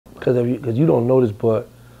Because you don't know this, but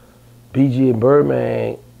BG and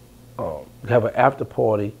Birdman have an after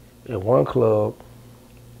party at one club.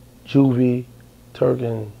 Juvi, Turk,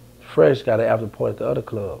 and Fresh got an after party at the other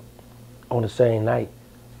club on the same night.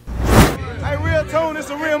 Hey, RealToon, there's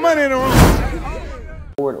some real money in the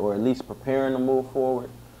room. Or at least preparing to move forward.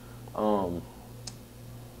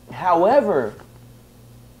 However,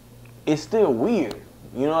 it's still weird.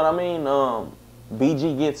 You know what I mean?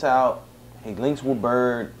 BG gets out, he links with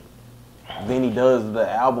Bird, then he does the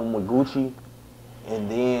album with Gucci, and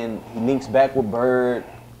then he links back with Bird,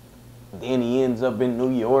 then he ends up in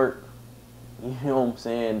New York. You know what I'm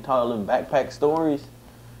saying? Telling backpack stories.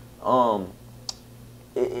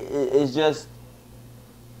 It's just,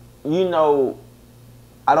 you know,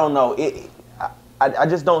 I don't know. I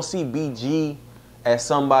just don't see BG as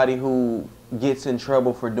somebody who gets in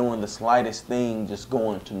trouble for doing the slightest thing, just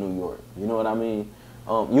going to New York. You know what I mean?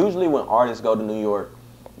 Usually when artists go to New York,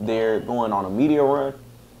 they're going on a media run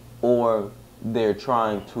or they're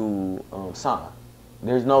trying to sign.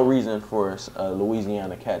 There's no reason for a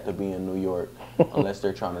Louisiana cat to be in New York unless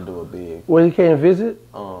they're trying to do a big. Well, he can't visit?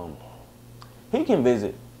 He can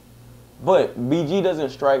visit, but BG doesn't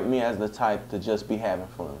strike me as the type to just be having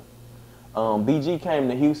fun. BG came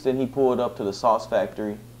to Houston, he pulled up to the Sauce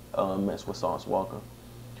Factory, messed with Sauce Walker,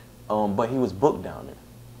 but he was booked down there.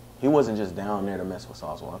 He wasn't just down there to mess with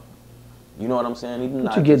Sauce Walker. You know what I'm saying?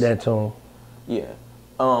 But you get that tone. Yeah.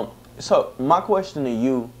 So my question to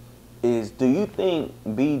you is, do you think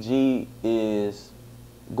BG is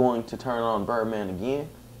going to turn on Birdman again?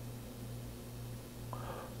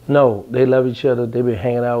 No, they love each other. They've been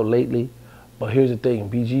hanging out lately. But here's the thing,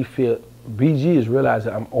 BG is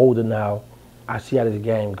realizing I'm older now. I see how this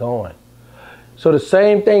game going. So the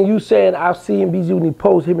same thing you saying, I've seen BG when he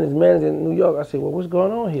posts him and his manager in New York. I said, well, what's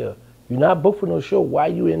going on here? You're not booked for no show. Why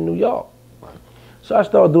you in New York? Right. So I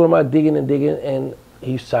started doing my digging, and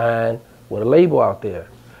he signed with a label out there.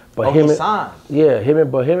 But he signed? Yeah, him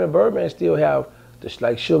and Birdman still have this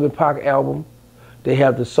like Sugar Pac album. They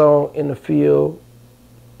have the song In the Field,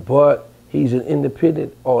 but he's an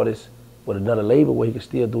independent artist with another label where he can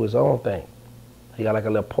still do his own thing. He got like a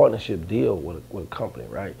little partnership deal with a company,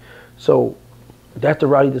 right? So that's the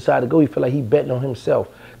route he decided to go. He felt like he betting on himself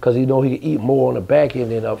because he know he could eat more on the back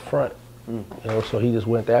end than up front. You know, so he just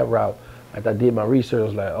went that route. After I did my research, I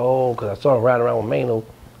was like, oh, because I saw him riding around with Mano.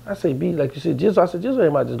 I said, B, like you said, Jizzle, I said,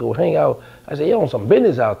 Jizzle might just go hang out. I said, he on some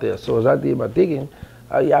business out there. So as I did my digging,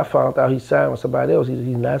 I found out he signed with somebody else. He's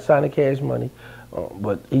not signing Cash Money,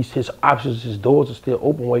 but his options, his doors are still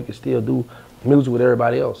open where he can still do music with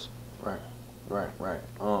everybody else. Right.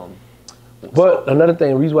 But another thing,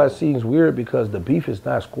 the reason why it seems weird because the beef is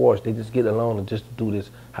not squashed. They just get along and just do this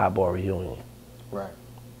hot bar reunion. Right.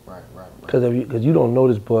 Because you don't know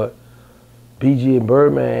this, but BG and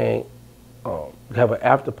Birdman have an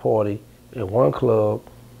after party at one club.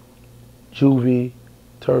 Juvi,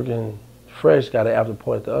 Turk, and Fresh got an after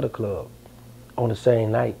party at the other club on the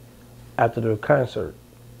same night after their concert.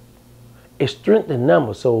 It's strength in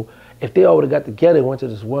numbers. So if they already got together and went to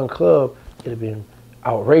this one club, it'd have been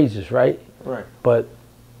outrageous, right? Right. But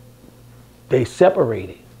they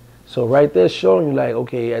separated. So right there showing you like,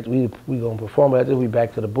 okay, after we gonna perform, after we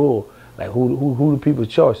back to the bull. Like who the people's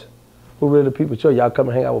choice? Who really the people's choice? Y'all come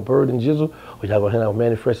and hang out with Bird and Jizzle, or y'all gonna hang out with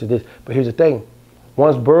Manny Fresh and this? But here's the thing,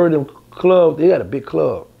 once Bird and club, they got a big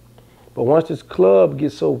club. But once this club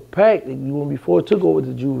gets so packed, you won't be forced to go over to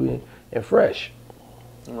Juvi and Fresh.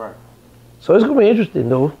 Right. So it's gonna be interesting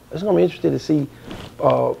though. It's gonna be interesting to see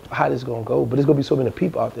how this is gonna go. But there's gonna be so many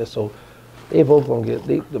people out there, so they both gonna get,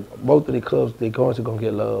 both of the clubs they going to gonna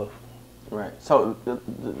get love. Right. So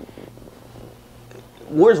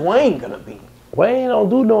where's Wayne gonna be? Wayne don't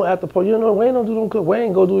do no after party. You know, Wayne don't do no club.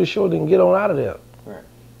 Wayne go do his show then get on out of there. Right.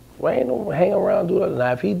 Wayne don't hang around do that.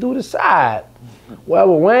 Now if he do the side,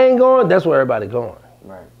 wherever Wayne going, that's where everybody going.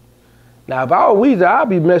 Right. Now if I were Weezer, I'd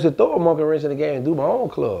be messing, throw a monkey wrench in the game and do my own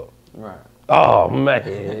club. Right. Oh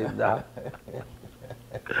man, nah.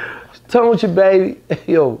 Don't you, baby?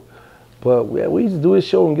 Yo, but we used to do his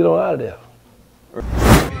show and get on out of there.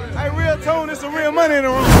 Hey, RealToon, there's some real money in the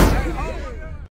room.